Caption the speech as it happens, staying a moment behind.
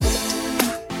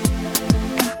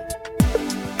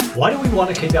Why do we want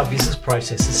to keep our business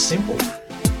processes simple?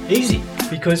 Easy,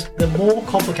 because the more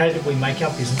complicated we make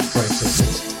our business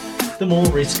processes, the more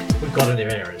risk we've got of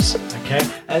errors, okay?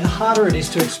 And the harder it is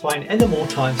to explain and the more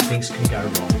times things can go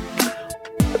wrong.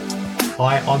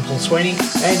 Hi, I'm Paul Sweeney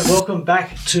and welcome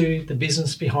back to the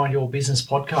Business Behind Your Business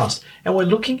podcast. And we're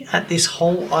looking at this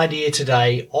whole idea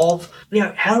today of,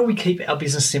 how do we keep our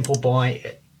business simple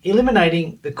by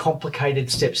eliminating the complicated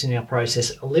steps in our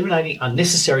process, eliminating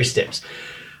unnecessary steps.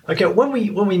 Okay, when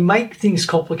we make things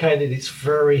complicated, it's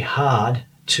very hard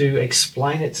to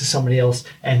explain it to somebody else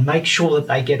and make sure that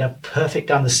they get a perfect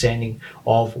understanding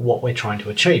of what we're trying to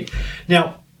achieve.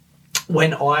 Now,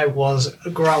 when I was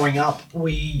growing up,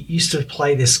 we used to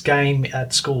play this game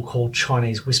at school called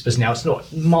Chinese Whispers. Now, it's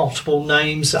not multiple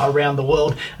names around the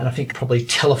world, and I think probably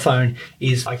telephone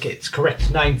is its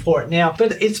correct name for it now,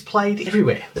 but it's played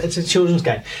everywhere. It's a children's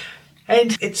game.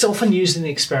 And it's often used in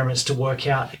experiments to work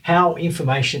out how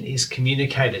information is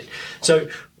communicated. So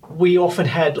we often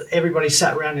had everybody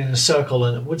sat around in a circle,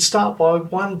 and it would start by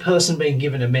one person being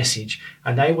given a message,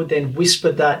 and they would then whisper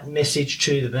that message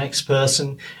to the next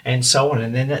person and so on.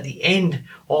 And then at the end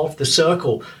of the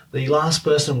circle, the last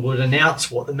person would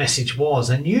announce what the message was.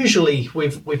 And usually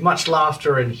with much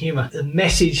laughter and humor, the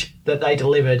message that they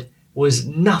delivered was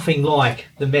nothing like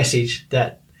the message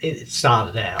that it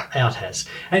started out as.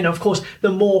 And of course,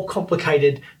 the more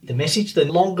complicated the message, the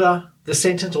longer the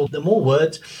sentence or the more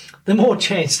words, the more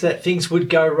chance that things would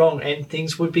go wrong and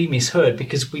things would be misheard,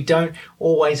 because we don't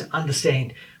always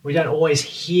understand. We don't always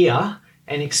hear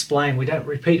and explain. We don't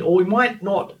repeat, or we might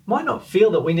not feel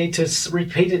that we need to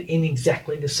repeat it in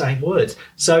exactly the same words.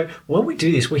 So when we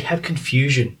do this, we have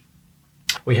confusion.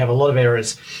 We have a lot of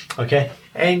errors, okay?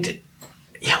 And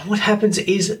what happens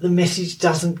is the message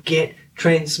doesn't get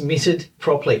transmitted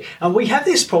properly. And we have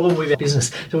this problem with our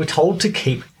business. So we're told to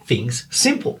keep things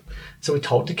simple. So we're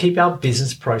told to keep our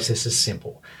business processes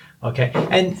simple. Okay.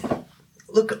 And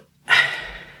look,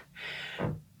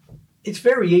 it's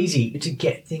very easy to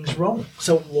get things wrong.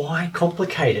 So why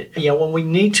complicate it? When we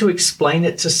need to explain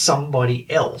it to somebody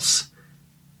else,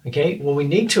 okay, when we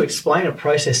need to explain a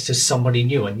process to somebody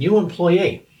new, a new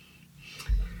employee,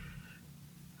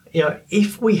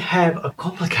 if we have a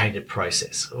complicated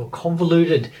process or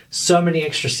convoluted, so many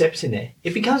extra steps in there,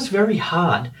 it becomes very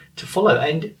hard to follow.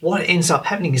 And what ends up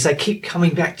happening is they keep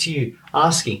coming back to you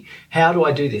asking, how do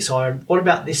I do this? Or what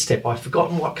about this step? I've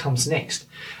forgotten what comes next.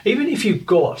 Even if you've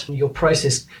got your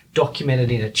process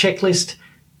documented in a checklist,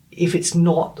 if it's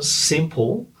not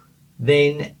simple,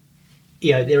 then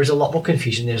there is a lot more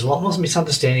confusion. There's a lot more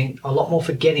misunderstanding, a lot more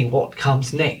forgetting what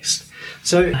comes next.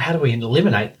 So how do we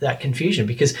eliminate that confusion?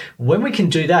 Because when we can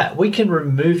do that, we can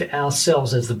remove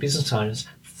ourselves as the business owners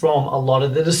from a lot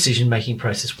of the decision-making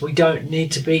process. We don't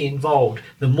need to be involved.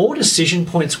 The more decision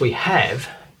points we have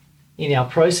in our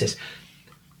process,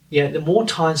 the more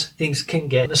times things can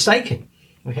get mistaken.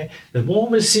 Okay, the more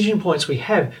decision points we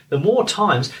have, the more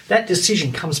times that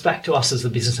decision comes back to us as the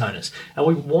business owners. And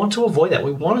we want to avoid that.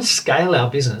 We want to scale our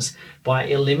business by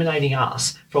eliminating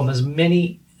us from as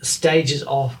many stages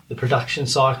of the production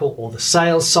cycle or the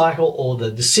sales cycle or the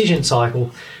decision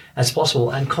cycle as possible,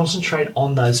 and concentrate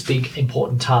on those big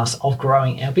important tasks of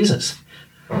growing our business.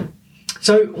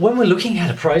 So when we're looking at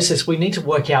a process, we need to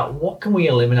work out what can we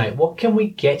eliminate, what can we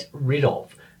get rid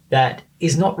of that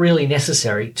is not really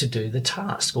necessary to do the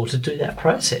task or to do that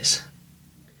process.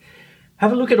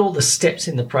 Have a look at all the steps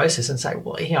in the process and say,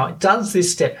 does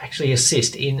this step actually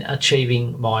assist in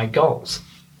achieving my goals?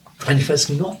 And if it's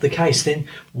not the case, then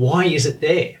why is it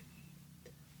there?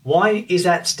 Why is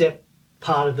that step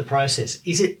part of the process?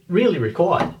 Is it really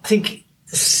required? I think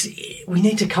we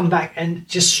need to come back and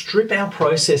just strip our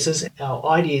processes, our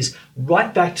ideas,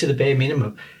 right back to the bare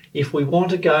minimum. If we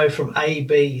want to go from A,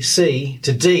 B, C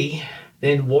to D,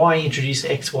 then why introduce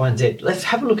X, Y, and Z? Let's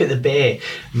have a look at the bare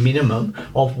minimum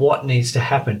of what needs to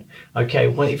happen. Okay,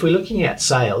 if we're looking at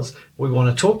sales, we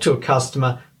want to talk to a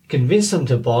customer, convince them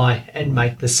to buy, and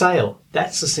make the sale.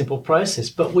 That's a simple process,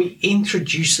 but we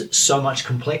introduce so much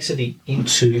complexity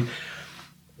into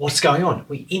what's going on.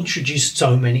 We introduce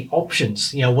so many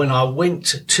options. When I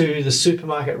went to the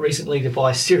supermarket recently to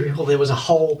buy cereal, there was a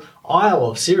whole aisle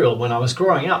of cereal. When I was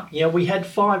growing up, we had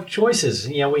 5 choices.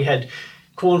 We had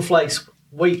cornflakes,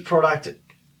 wheat product,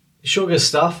 sugar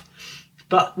stuff,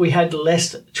 but we had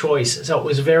less choice. So it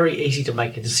was very easy to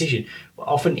make a decision.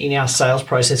 Often in our sales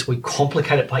process, we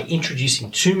complicate it by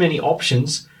introducing too many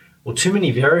options or too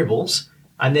many variables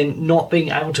and then not being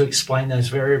able to explain those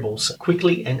variables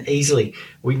quickly and easily.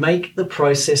 We make the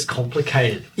process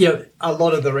complicated. A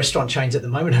lot of the restaurant chains at the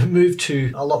moment have moved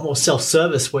to a lot more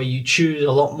self-service where you choose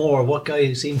a lot more of what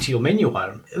goes into your menu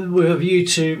item with a view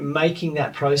to making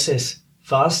that process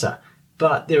faster.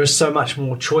 But there is so much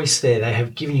more choice there. They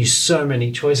have given you so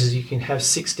many choices. You can have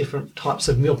 6 different types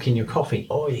of milk in your coffee.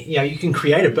 Or, you can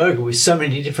create a burger with so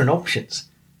many different options.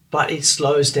 But it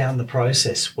slows down the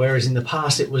process. Whereas in the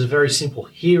past, it was very simple.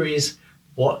 Here is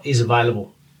what is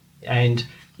available. And,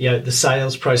 the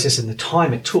sales process and the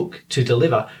time it took to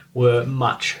deliver were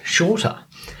much shorter.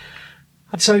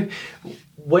 So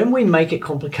when we make it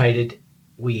complicated,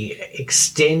 we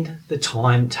extend the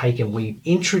time taken. We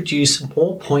introduce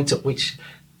more points at which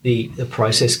the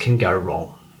process can go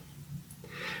wrong.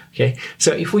 Okay,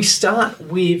 so if we start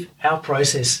with our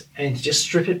process and just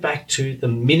strip it back to the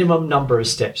minimum number of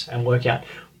steps and work out,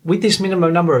 with this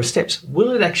minimum number of steps,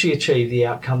 will it actually achieve the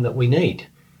outcome that we need?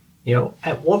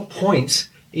 At what points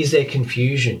is there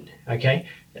confusion? Okay,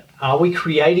 are we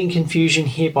creating confusion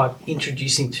here by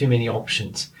introducing too many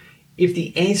options? If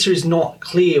the answer is not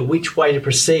clear which way to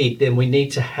proceed, then we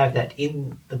need to have that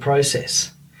in the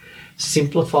process.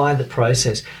 Simplify the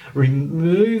process.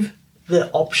 Remove the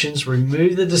options,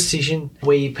 remove the decision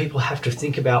where people have to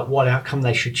think about what outcome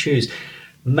they should choose.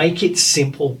 Make it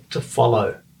simple to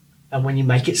follow. And when you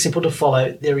make it simple to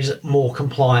follow, there is more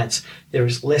compliance. There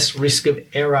is less risk of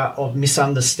error, of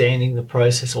misunderstanding the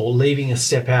process or leaving a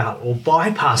step out or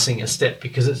bypassing a step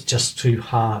because it's just too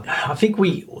hard. I think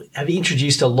we have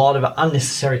introduced a lot of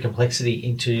unnecessary complexity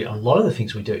into a lot of the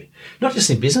things we do. Not just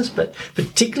in business, but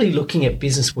particularly looking at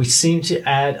business, we seem to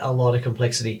add a lot of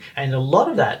complexity. And a lot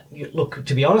of that, look,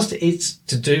 to be honest, it's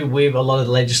to do with a lot of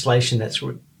the legislation that's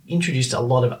introduced a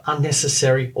lot of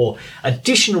unnecessary or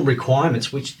additional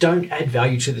requirements which don't add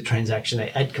value to the transaction. They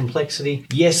add complexity.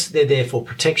 Yes, they're there for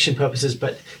protection purposes,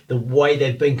 but the way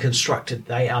they've been constructed,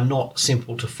 they are not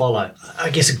simple to follow.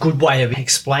 I guess a good way of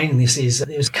explaining this is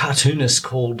there's a cartoonist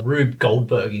called Rube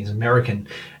Goldberg. He's American,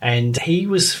 and he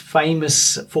was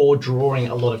famous for drawing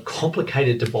a lot of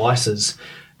complicated devices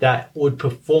that would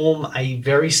perform a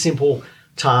very simple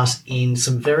task in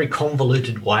some very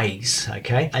convoluted ways,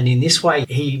 okay? And in this way,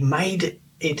 he made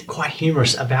it quite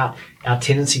humorous about our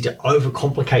tendency to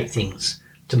overcomplicate things,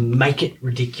 to make it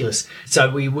ridiculous. So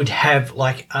we would have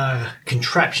like a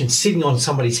contraption sitting on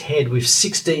somebody's head with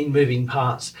 16 moving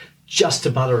parts just to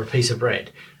butter a piece of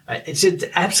bread. It's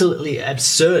absolutely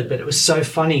absurd, but it was so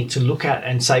funny to look at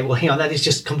and say, well, hang on, that is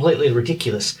just completely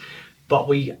ridiculous. But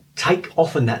we take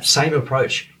often that same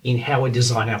approach in how we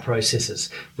design our processes.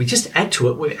 We just add to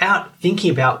it without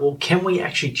thinking about, well, can we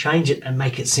actually change it and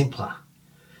make it simpler?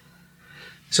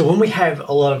 So when we have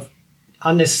a lot of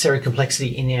unnecessary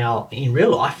complexity in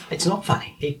real life, it's not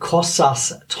funny. It costs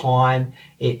us time,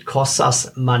 it costs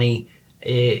us money,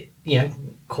 it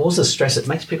causes stress, it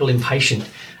makes people impatient,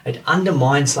 it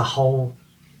undermines the whole,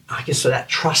 that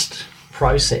trust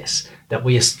process that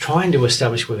we are trying to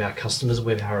establish with our customers,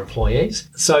 with our employees.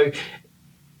 So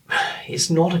it's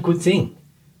not a good thing.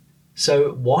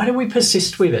 So why do we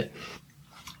persist with it?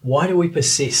 Why do we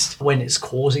persist when it's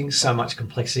causing so much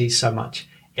complexity, so much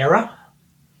error?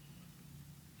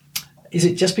 Is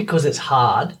it just because it's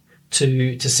hard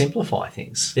to simplify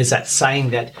things? There's that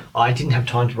saying that I didn't have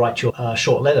time to write you a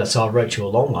short letter, so I wrote you a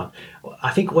long one.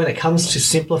 I think when it comes to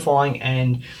simplifying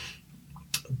and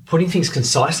putting things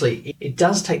concisely, it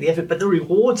does take the effort, but the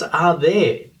rewards are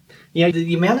there.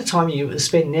 The amount of time you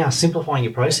spend now simplifying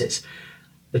your process,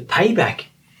 the payback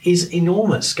is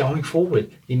enormous going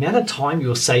forward. The amount of time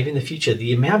you'll save in the future,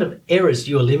 the amount of errors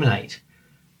you eliminate,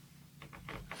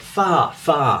 far,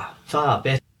 far, far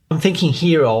better. I'm thinking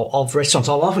here of restaurants.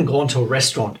 I've often gone to a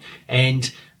restaurant and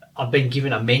I've been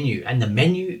given a menu, and the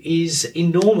menu is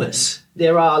enormous.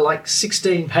 There are like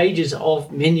 16 pages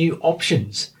of menu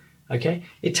options. Okay,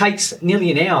 it takes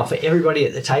nearly an hour for everybody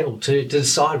at the table to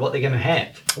decide what they're going to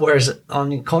have. Whereas,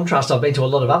 in contrast, I've been to a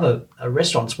lot of other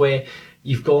restaurants where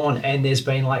you've gone and there's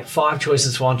been like 5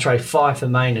 choices for entree, 5 for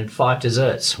main, and 5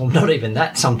 desserts. Well, not even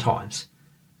that sometimes.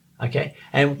 Okay,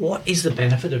 and what is the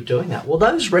benefit of doing that? Well,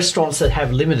 those restaurants that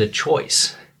have limited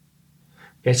choice,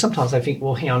 okay, sometimes I think,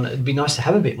 well, hang on, it'd be nice to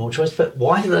have a bit more choice, but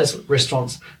why do those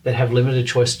restaurants that have limited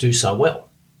choice do so well?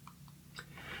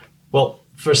 Well,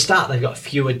 for a start, they've got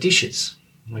fewer dishes,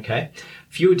 okay?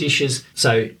 Fewer dishes,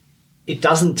 so it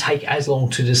doesn't take as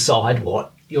long to decide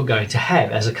what you're going to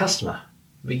have as a customer.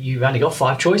 But you've only got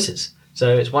 5 choices.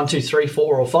 So it's 1, 2, 3,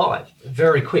 4, or 5.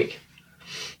 Very quick,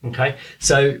 okay?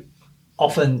 So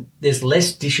often there's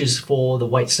less dishes for the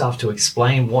waitstaff to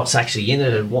explain what's actually in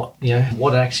it and what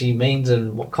it actually means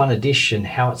and what kind of dish and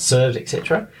how it's served,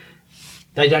 etc.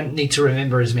 They don't need to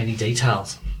remember as many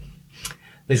details.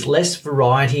 There's less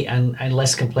variety and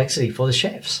less complexity for the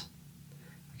chefs.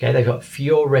 Okay, they've got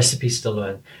fewer recipes to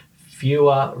learn,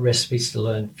 fewer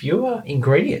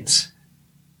ingredients.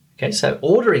 Okay, so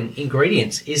ordering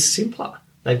ingredients is simpler.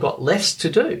 They've got less to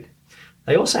do.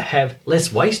 They also have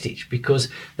less wastage because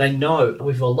they know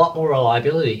with a lot more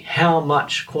reliability how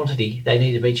much quantity they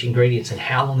need of each ingredient and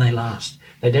how long they last.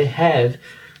 They don't have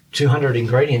 200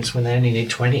 ingredients when they only need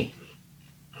 20.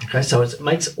 Okay, so it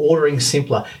makes ordering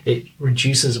simpler. It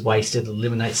reduces waste. It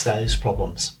eliminates those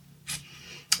problems.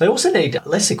 They also need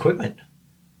less equipment.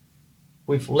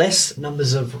 With less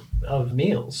numbers of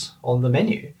meals on the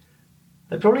menu,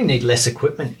 they probably need less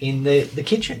equipment in the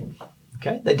kitchen.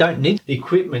 Okay, they don't need the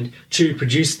equipment to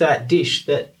produce that dish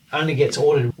that only gets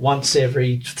ordered once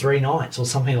every 3 nights or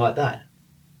something like that.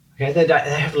 Okay, they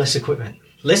have less equipment.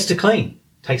 Less to clean.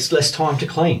 Takes less time to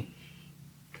clean.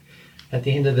 At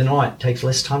the end of the night, it takes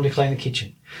less time to clean the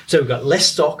kitchen. So we've got less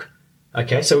stock.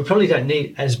 Okay, so we probably don't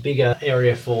need as big an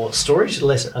area for storage,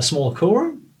 a smaller cool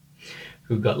room.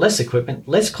 We've got less equipment,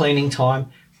 less cleaning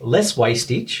time, less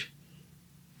wastage,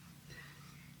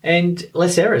 and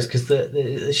less errors because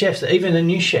the chefs, even a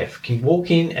new chef, can walk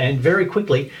in and very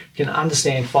quickly can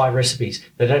understand 5 recipes.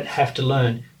 They don't have to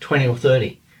learn 20 or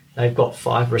 30. They've got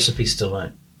 5 recipes to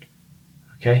learn.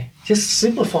 Okay, just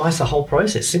simplifies the whole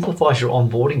process, simplifies your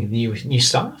onboarding of new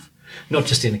staff, not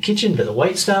just in the kitchen, but the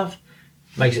wait staff,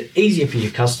 makes it easier for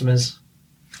your customers,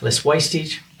 less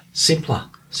wastage, simpler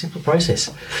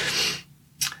process.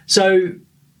 So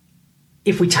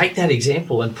if we take that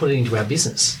example and put it into our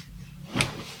business,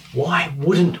 why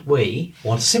wouldn't we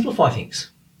want to simplify things?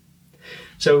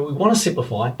 So we want to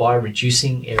simplify by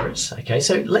reducing errors. Okay,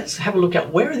 so let's have a look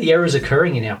at where are the errors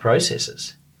occurring in our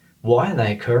processes? Why are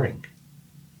they occurring?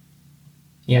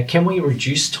 Can we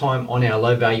reduce time on our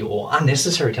low value or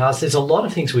unnecessary tasks? There's a lot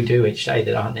of things we do each day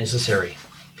that aren't necessary.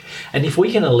 And if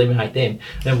we can eliminate them,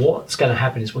 then what's going to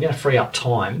happen is we're going to free up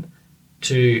time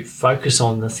to focus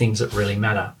on the things that really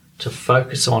matter, to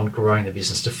focus on growing the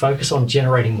business, to focus on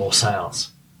generating more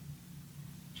sales,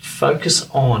 focus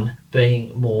on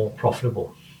being more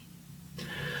profitable.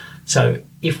 So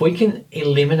if we can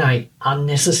eliminate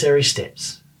unnecessary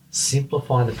steps,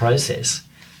 simplify the process,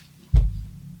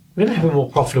 we're going to have a more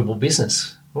profitable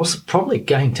business. We're also probably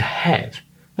going to have,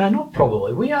 no, not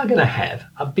probably, we are going to have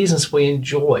a business we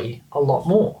enjoy a lot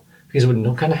more because we're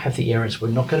not going to have the errors. We're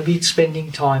not going to be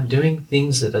spending time doing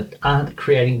things that aren't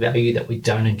creating value that we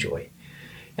don't enjoy.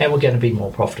 And we're going to be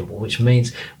more profitable, which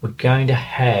means we're going to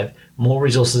have more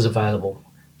resources available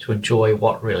to enjoy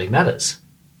what really matters,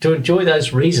 to enjoy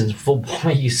those reasons for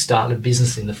why you start a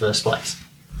business in the first place.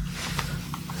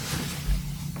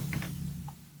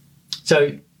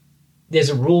 So there's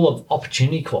a rule of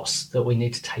opportunity costs that we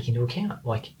need to take into account.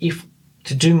 Like if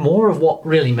to do more of what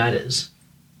really matters,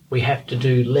 we have to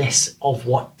do less of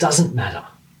what doesn't matter.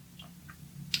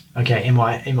 Okay, am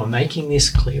I making this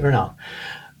clear enough?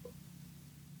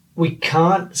 We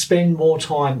can't spend more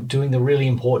time doing the really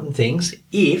important things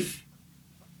if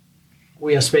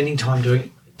we are spending time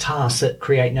doing tasks that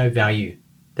create no value,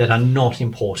 that are not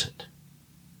important.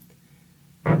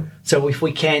 So if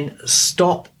we can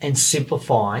stop and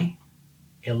simplify,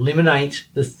 eliminate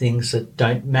the things that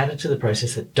don't matter to the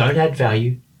process, that don't add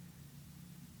value,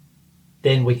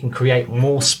 then we can create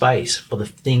more space for the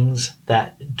things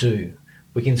that do.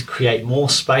 We can create more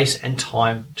space and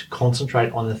time to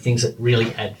concentrate on the things that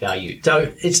really add value.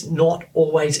 So it's not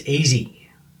always easy,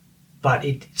 but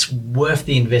it's worth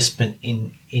the investment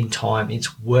in time.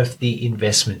 It's worth the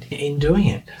investment in doing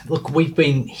it. Look, we've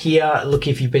been here. Look,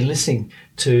 if you've been listening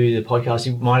to the podcast,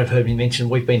 you might have heard me mention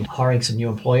we've been hiring some new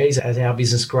employees as our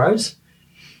business grows.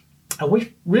 And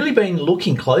we've really been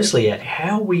looking closely at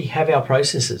how we have our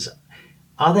processes.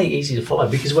 Are they easy to follow?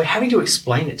 Because we're having to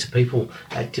explain it to people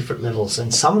at different levels.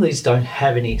 And some of these don't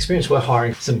have any experience. We're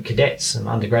hiring some cadets, some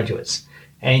undergraduates.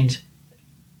 And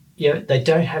they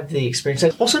don't have the experience. They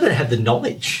also don't have the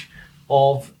knowledge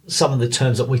of some of the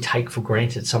terms that we take for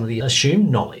granted, some of the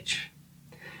assumed knowledge.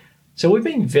 So we've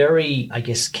been very,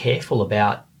 careful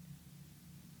about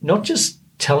not just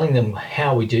telling them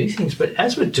how we do things, but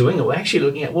as we're doing it, we're actually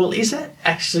looking at, well, is that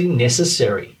actually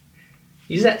necessary?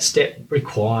 Is that step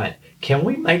required? Can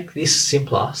we make this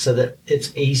simpler so that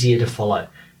it's easier to follow?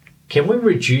 Can we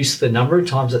reduce the number of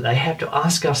times that they have to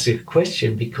ask us a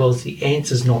question because the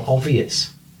answer's not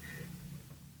obvious?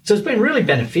 So it's been really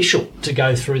beneficial to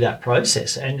go through that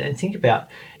process and think about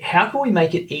how can we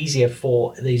make it easier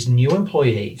for these new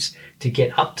employees to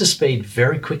get up to speed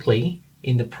very quickly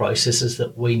in the processes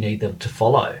that we need them to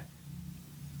follow.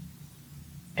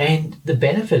 And the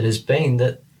benefit has been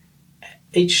that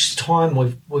each time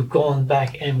we've gone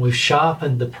back and we've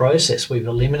sharpened the process, we've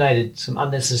eliminated some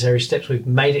unnecessary steps, we've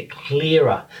made it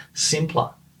clearer,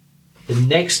 simpler. The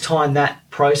next time that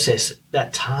process,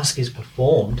 that task is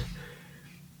performed,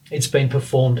 it's been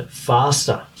performed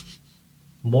faster,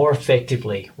 more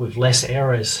effectively, with less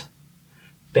errors,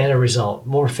 better result,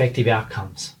 more effective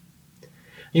outcomes.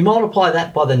 You multiply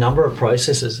that by the number of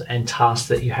processes and tasks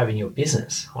that you have in your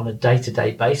business on a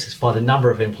day-to-day basis, by the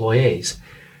number of employees.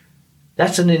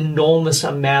 That's an enormous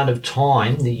amount of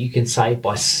time that you can save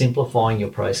by simplifying your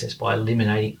process, by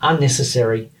eliminating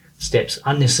unnecessary steps,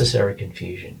 unnecessary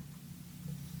confusion.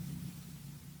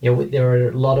 There are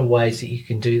a lot of ways that you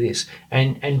can do this.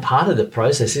 And part of the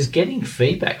process is getting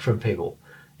feedback from people.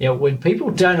 When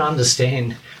people don't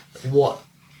understand what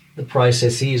the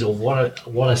process is or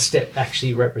what a step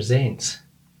actually represents,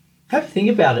 have a think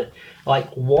about it.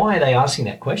 Like, why are they asking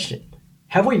that question?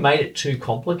 Have we made it too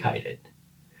complicated?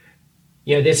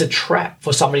 There's a trap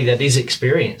for somebody that is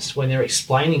experienced when they're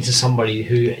explaining to somebody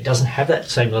who doesn't have that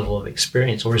same level of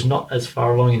experience or is not as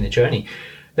far along in the journey,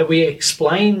 that we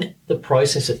explain the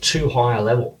process at too high a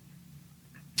level.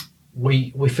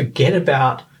 We forget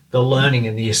about the learning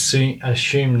and the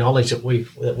assumed knowledge that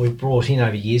we've brought in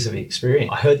over years of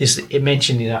experience. I heard this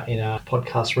mentioned in a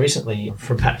podcast recently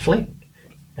from Pat Flynn.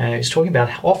 He's talking about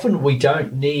how often we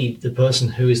don't need the person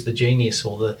who is the genius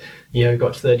or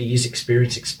got 30 years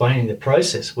experience explaining the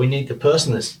process. We need the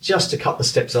person that's just a couple of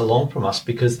steps along from us,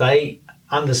 because they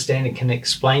understand and can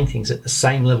explain things at the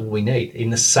same level we need, in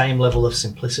the same level of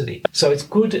simplicity. So it's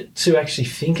good to actually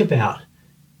think about,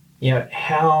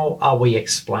 how are we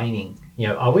explaining?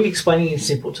 Are we explaining in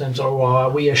simple terms, or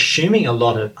are we assuming a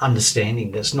lot of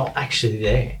understanding that's not actually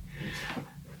there?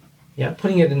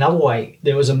 Putting it another way,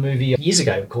 there was a movie years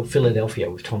ago called Philadelphia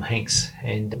with Tom Hanks,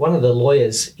 and one of the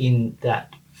lawyers in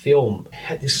that film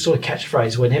had this sort of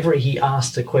catchphrase whenever he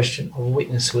asked a question of a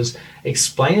witness was,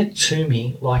 "Explain it to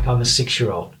me like I'm a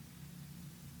 6-year-old."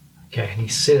 Okay, and he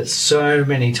said it so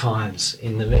many times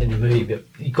in the movie, but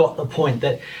he got the point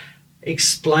that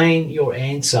explain your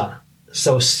answer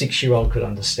so a 6-year-old could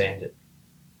understand it.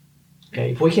 Okay,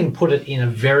 if we can put it in a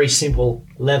very simple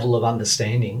level of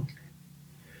understanding,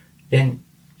 then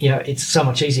it's so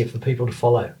much easier for people to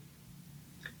follow.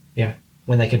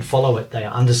 When they can follow it, they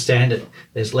understand it.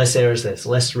 There's less errors, there's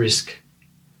less risk,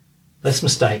 less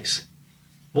mistakes,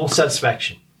 more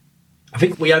satisfaction. I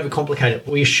think we overcomplicate it.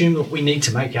 We assume that we need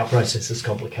to make our processes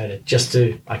complicated just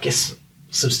to,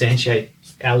 substantiate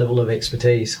our level of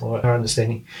expertise or our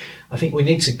understanding. I think we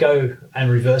need to go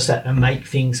and reverse that and make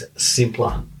things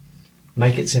simpler.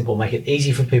 Make it simple, make it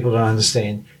easy for people to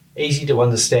understand, easy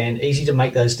to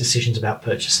make those decisions about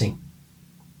purchasing,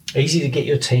 easy to get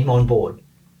your team on board,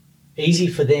 easy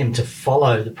for them to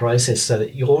follow the process so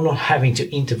that you're not having to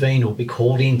intervene or be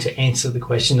called in to answer the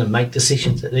question and make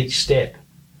decisions at each step.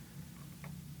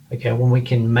 Okay, when we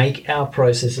can make our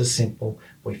processes simple,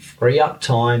 we free up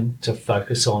time to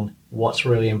focus on what's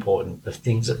really important, the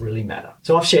things that really matter.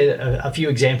 So I've shared a few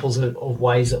examples of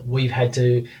ways that we've had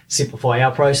to simplify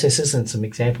our processes and some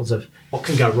examples of what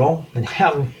can go wrong and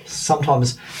how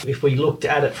sometimes if we looked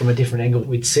at it from a different angle,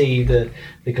 we'd see the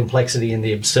complexity and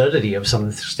the absurdity of some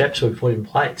of the steps we've put in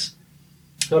place.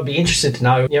 So I'd be interested to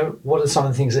know, what are some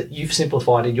of the things that you've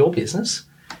simplified in your business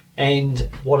and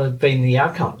what have been the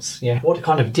outcomes? What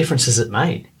kind of difference has it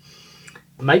made?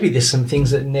 Maybe there's some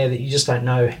things in there that you just don't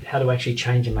know how to actually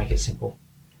change and make it simple.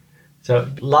 So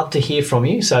I'd love to hear from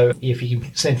you. So if you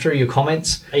can send through your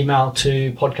comments, email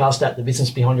to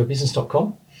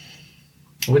podcast@thebusinessbehindyourbusiness.com.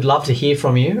 We'd love to hear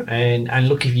from you. And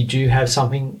look, if you do have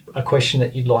a question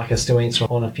that you'd like us to answer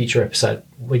on a future episode,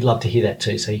 we'd love to hear that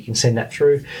too. So you can send that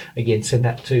through. Again, send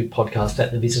that to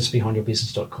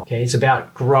podcast@thebusinessbehindyourbusiness.com. Okay, it's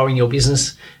about growing your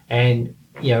business, and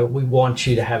we want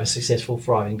you to have a successful,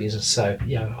 thriving business. So,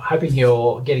 hoping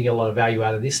you're getting a lot of value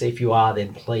out of this. If you are,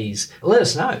 then please let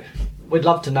us know. We'd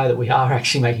love to know that we are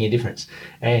actually making a difference.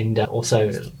 And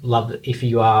also love if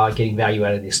you are getting value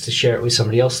out of this, to share it with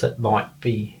somebody else that might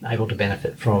be able to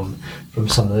benefit from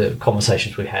some of the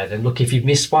conversations we've had. And look, if you've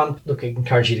missed one, I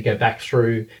encourage you to go back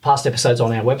through past episodes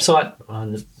on our website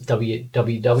on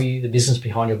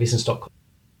www.thebusinessbehindyourbusiness.com.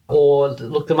 or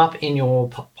look them up in your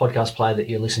podcast player that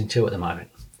you're listening to at the moment.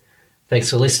 Thanks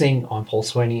for listening. I'm Paul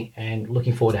Sweeney, and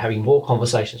looking forward to having more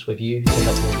conversations with you to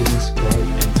help your business grow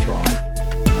and thrive.